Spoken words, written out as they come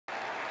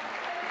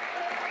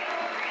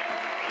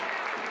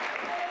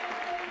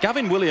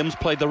Gavin Williams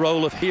played the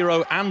role of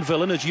hero and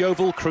villain as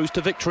Yeovil cruised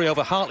to victory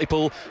over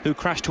Hartlepool, who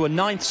crashed to a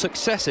 9th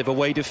successive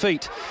away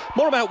defeat.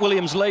 More about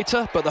Williams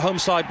later, but the home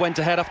side went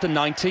ahead after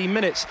 19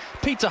 minutes.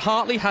 Peter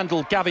Hartley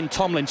handled Gavin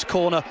Tomlin's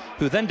corner,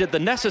 who then did the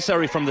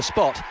necessary from the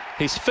spot,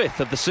 his 5th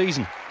of the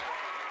season.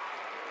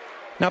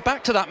 Now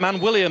back to that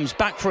man Williams,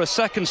 back for a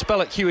second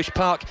spell at Huish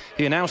Park.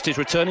 He announced his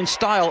return in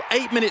style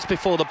 8 minutes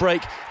before the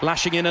break,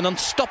 lashing in an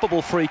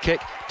unstoppable free kick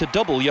to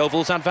double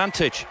Yeovil's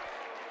advantage.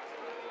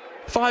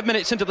 5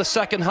 minutes into the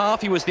second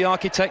half, he was the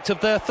architect of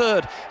their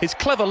third, his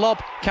clever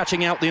lob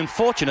catching out the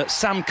unfortunate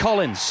Sam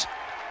Collins.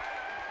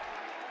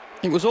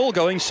 It was all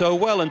going so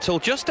well until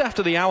just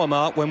after the hour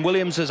mark, when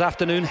Williams'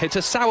 afternoon hit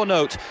a sour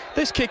note.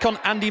 This kick on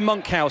Andy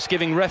Monkhouse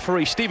giving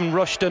referee Stephen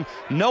Rushton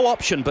no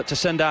option but to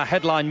send our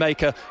headline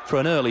maker for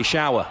an early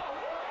shower.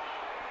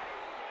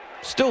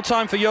 Still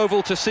time for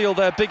Yeovil to seal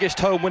their biggest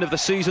home win of the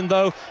season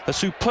though. A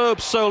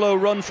superb solo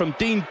run from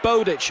Dean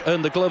Bowditch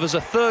earned the Glovers a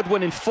 3rd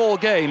win in 4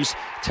 games.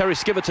 Terry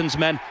Skiverton's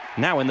men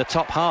now in the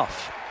top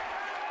half.